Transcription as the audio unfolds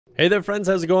Hey there friends,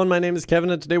 how's it going? My name is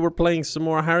Kevin and today we're playing some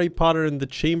more Harry Potter and the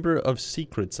Chamber of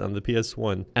Secrets on the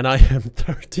PS1. And I am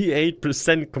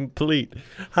 38% complete.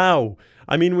 How?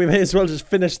 I mean, we may as well just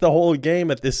finish the whole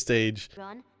game at this stage.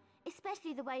 Ron,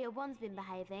 especially the way your one's been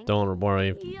behaving. Don't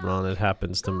worry, Ron, it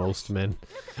happens to most men.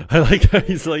 I like how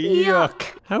he's like, yuck.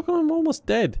 How come I'm almost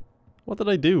dead? What did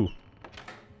I do?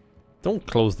 Don't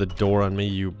close the door on me,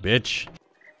 you bitch.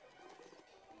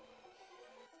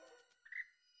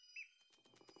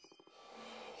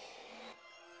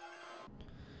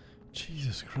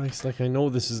 Jesus Christ, like I know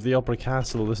this is the upper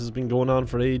castle. This has been going on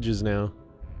for ages now.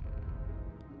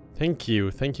 Thank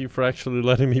you for actually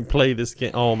letting me play this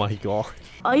game. Oh my god.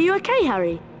 Are you okay,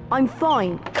 Harry? I'm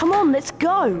fine. Come on, let's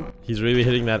go. He's really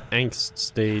hitting that angst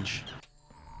stage.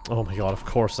 Oh my god, of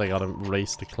course I gotta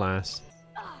race to class.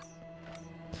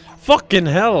 Fucking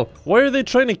hell! Why are they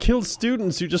trying to kill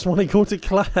students who just want to go to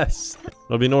class?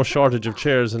 There'll be no shortage of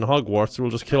chairs in Hogwarts, so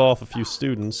we'll just kill off a few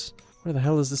students. Where the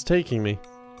hell is this taking me?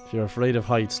 If you're afraid of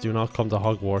heights, do not come to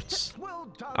Hogwarts.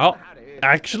 Oh,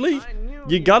 actually,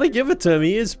 you gotta give it to him.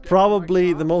 He is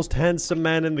probably the most handsome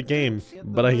man in the game.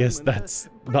 But I guess that's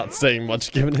not saying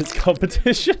much given his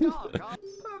competition.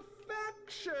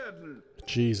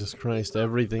 Jesus Christ,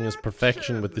 everything is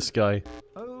perfection with this guy.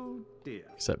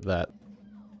 Except that.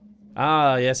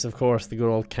 Ah, yes, of course, the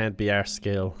good old can't be arse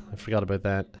scale. I forgot about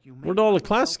that. Where'd all the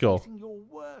class go?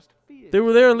 They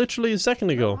were there literally a second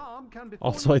ago.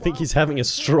 Also, I think he's having a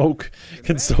stroke.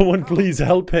 Can someone please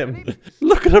help him?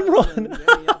 Look at him run!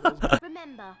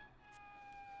 Remember.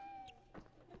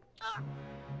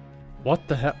 What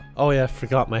the hell? Oh yeah, I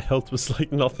forgot my health was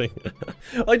like nothing.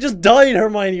 I just died,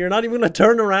 Hermione. You're not even gonna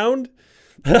turn around?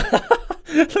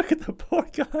 Look at the poor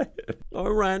guy. I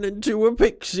ran into a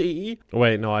pixie. Oh,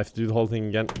 wait, no, I have to do the whole thing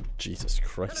again. Jesus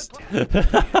Christ.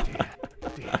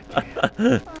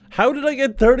 How did I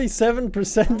get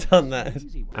 37% on that?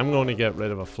 I'm going to get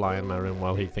rid of a fly in my room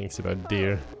while he thinks about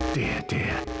deer. Deer.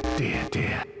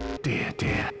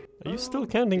 Are you still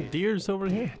counting deers over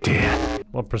here?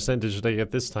 What percentage did I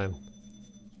get this time?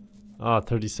 Ah,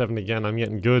 37 again. I'm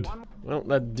getting good. Well,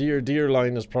 that deer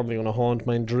line is probably going to haunt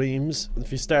my dreams.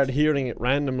 If you start hearing it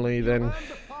randomly, then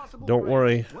don't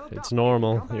worry. It's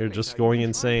normal. You're just going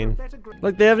insane.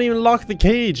 Like, they haven't even locked the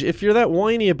cage. If you're that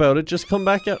whiny about it, just come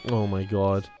back out. Oh my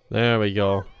god. There we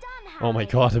go. Oh my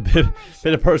god, a bit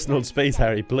of personal space,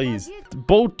 Harry, please.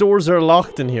 Both doors are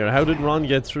locked in here. How did Ron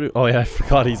get through? Oh yeah, I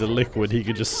forgot he's a liquid. He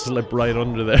could just slip right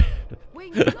under there.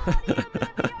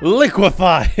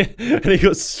 Liquefy! And he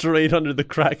goes straight under the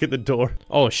crack of the door.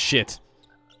 Oh shit.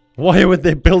 Why would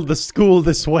they build the school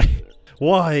this way?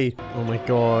 Why? Oh my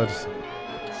god.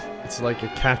 It's like a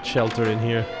cat shelter in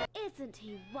here. Isn't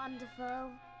he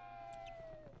wonderful?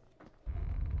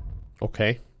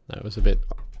 Okay, that was a bit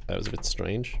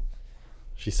strange.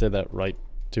 She said that right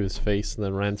to his face and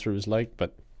then ran through his leg,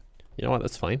 but you know what,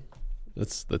 that's fine.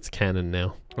 That's canon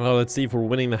now. Oh, let's see if we're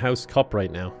winning the House Cup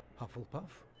right now. Hufflepuff?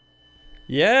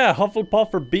 Yeah,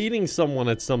 Hufflepuff are beating someone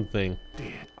at something.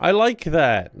 I like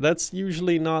that. That's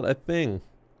usually not a thing.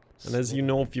 And as you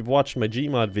know, if you've watched my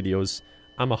Gmod videos,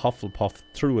 I'm a Hufflepuff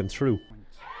through and through.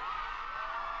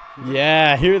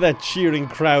 Yeah, hear that cheering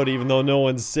crowd even though no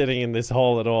one's sitting in this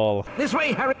hall at all. This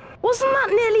way, Harry! Wasn't that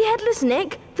nearly Headless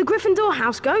Nick, the Gryffindor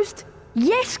house ghost?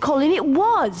 Yes, Colin, it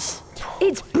was.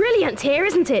 It's brilliant here,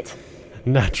 isn't it?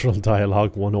 Natural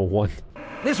Dialogue 101.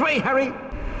 This way, Harry!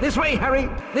 This way, Harry!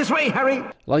 This way, Harry!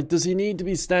 Like, does he need to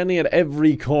be standing at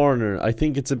every corner? I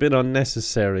think it's a bit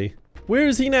unnecessary. Where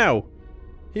is he now?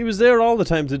 He was there all the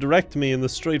time to direct me in the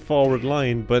straightforward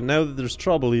line, but now that there's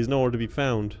trouble, he's nowhere to be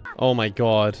found. Oh my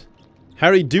god.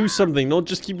 Harry, do something! Don't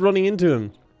just keep running into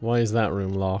him! Why is that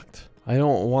room locked? I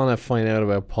don't want to find out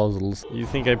about puzzles. You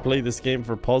think I play this game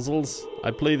for puzzles?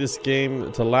 I play this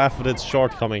game to laugh at its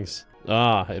shortcomings.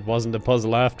 Ah, it wasn't a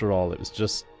puzzle after all. It was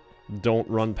just... don't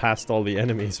run past all the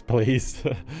enemies, please.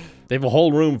 They have a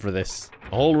whole room for this.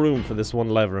 A whole room for this one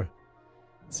lever.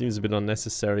 Seems a bit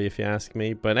unnecessary if you ask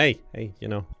me, but hey, you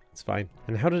know, it's fine.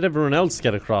 And how did everyone else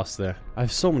get across there? I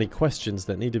have so many questions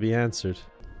that need to be answered.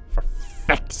 For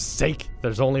feck's sake,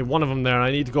 there's only one of them there.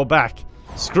 I need to go back.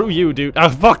 Screw you, dude. Oh,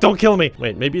 fuck, don't kill me.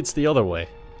 Wait, maybe it's the other way.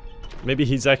 Maybe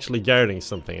he's actually guarding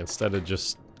something instead of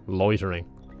just loitering.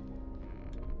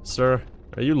 Sir,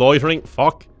 are you loitering?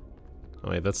 Fuck.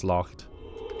 Oh wait, that's locked.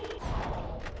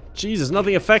 Jesus,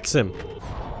 nothing affects him.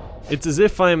 It's as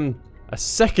if I'm a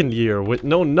second year with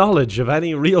no knowledge of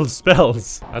any real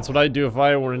spells. That's what I'd do if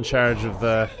I were in charge of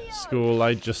the school.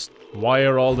 I'd just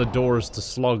wire all the doors to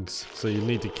slugs. So you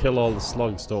need to kill all the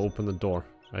slugs to open the door.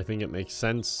 I think it makes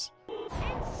sense.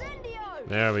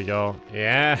 There we go.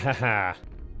 Yeah.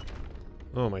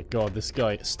 Oh my god, this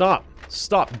guy. Stop!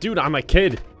 Stop! Dude, I'm a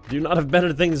kid! Do you not have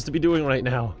better things to be doing right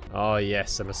now? Oh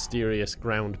yes, a mysterious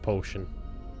ground potion.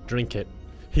 Drink it.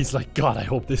 He's like, God, I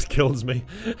hope this kills me.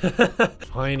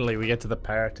 Finally, we get to the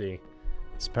party.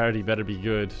 This party better be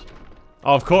good.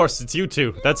 Oh, of course, it's you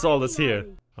two. That's all that's here.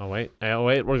 Oh wait,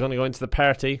 we're gonna go into the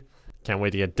party. Can't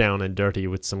wait to get down and dirty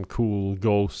with some cool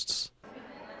ghosts.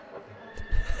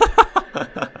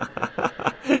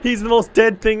 He's the most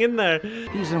dead thing in there.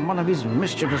 He's in one of his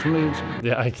mischievous moods.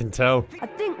 Yeah, I can tell. I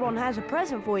think Ron has a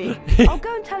present for you. I'll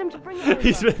go and tell him to bring it over.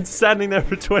 He's been standing there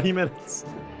for 20 minutes.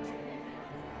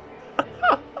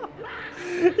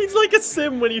 He's like a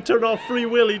sim when you turn off free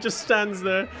will, he just stands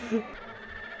there.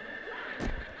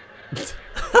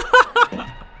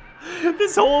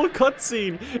 This whole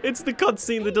cutscene, it's the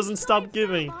cutscene that doesn't stop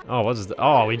giving. Oh, what is that?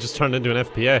 Oh, we just turned into an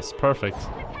FPS. Perfect.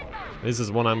 This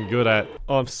is one I'm good at.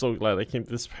 Oh, I'm so glad I came to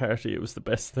this party. It was the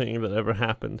best thing that ever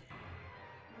happened.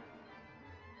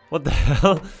 What the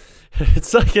hell?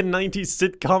 It's like a 90s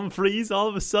sitcom freeze all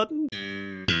of a sudden.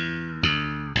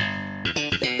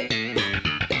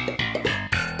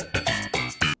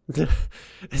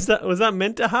 Was that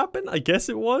meant to happen? I guess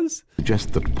it was.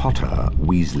 Suggest that Potter,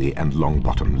 Weasley, and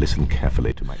Longbottom listen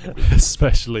carefully to my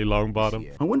especially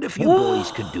Longbottom. I wonder if you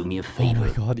boys could do me a favor. Oh my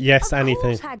god, yes,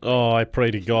 anything. Oh, I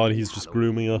pray to God he's just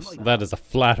grooming us. That is a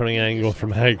flattering angle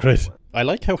from Hagrid. I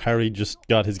like how Harry just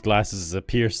got his glasses as a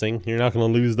piercing. You're not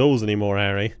going to lose those anymore,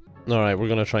 Harry. Alright, we're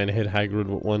going to try and hit Hagrid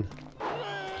with one.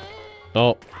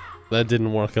 Oh, that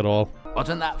didn't work at all.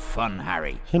 Wasn't that fun,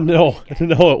 Harry? No,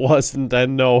 it wasn't,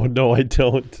 and no, I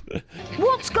don't.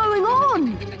 What's going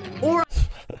on? Or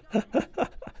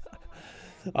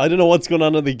I don't know what's going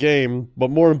on in the game, but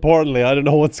more importantly, I don't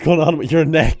know what's going on with your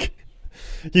neck.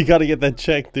 You gotta get that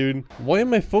checked, dude. Why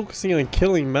am I focusing on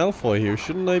killing Malfoy here?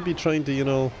 Shouldn't I be trying to, you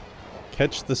know,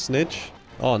 catch the snitch?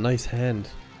 Oh, nice hand.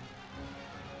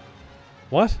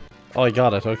 What? Oh, I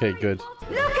got it. Okay, good.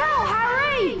 look out,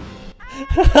 Harry!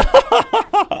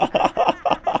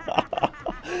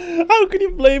 How can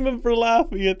you blame him for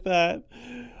laughing at that?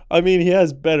 I mean, he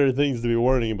has better things to be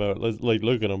worrying about. Like,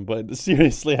 look at him. But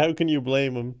seriously, how can you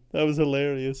blame him? That was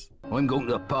hilarious. I'm going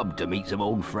to the pub to meet some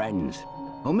old friends.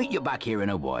 I'll meet you back here in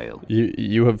a while.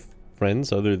 You have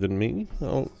friends other than me?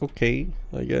 Oh, okay.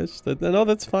 I guess. No,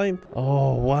 that's fine.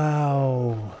 Oh,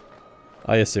 wow.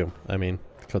 I assume. I mean,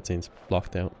 the cutscene's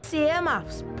blocked out.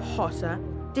 CMFs, Potter.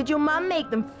 Did your mum make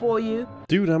them for you?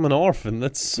 Dude, I'm an orphan.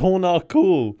 That's so not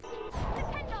cool.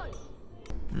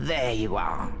 There you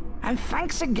are. And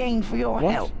thanks again for your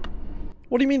help.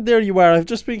 What do you mean there you are? I've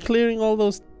just been clearing all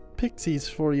those pixies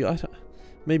for you.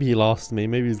 Maybe he lost me.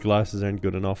 Maybe his glasses aren't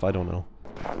good enough. I don't know.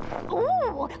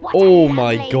 Ooh, what Oh a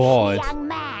my lovely god. young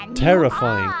man you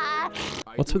Terrifying. are.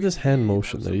 What's with this hand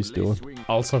motion that he's doing?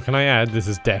 Also, can I add, this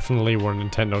is definitely where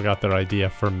Nintendo got their idea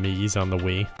for Mii's on the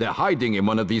Wii. They're hiding in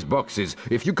one of these boxes.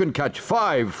 If you can catch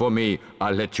 5 for me,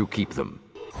 I'll let you keep them.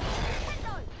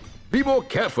 Be more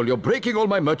careful, you're breaking all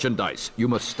my merchandise. You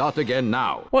must start again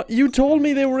now. What? You told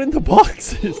me they were in the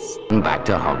boxes! Back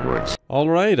to Hogwarts.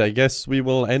 Alright, I guess we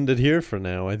will end it here for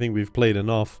now. I think we've played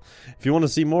enough. If you want to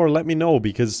see more, let me know,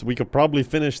 because we could probably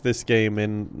finish this game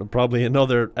in probably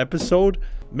another episode.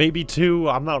 Maybe 2,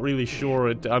 I'm not really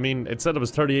sure. I mean, it said it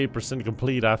was 38%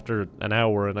 complete after an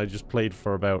hour, and I just played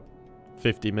for about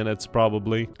 50 minutes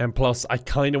probably. And plus, I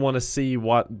kind of want to see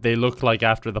what they look like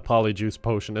after the Polyjuice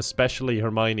potion, especially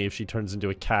Hermione if she turns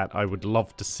into a cat. I would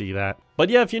love to see that. But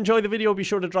yeah, if you enjoyed the video, be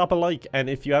sure to drop a like, and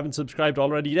if you haven't subscribed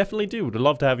already, definitely do. Would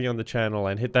love to have you on the channel,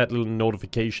 and hit that little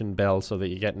notification bell so that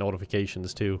you get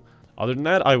notifications too. Other than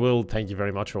that, I will thank you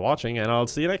very much for watching, and I'll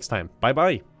see you next time. Bye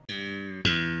bye.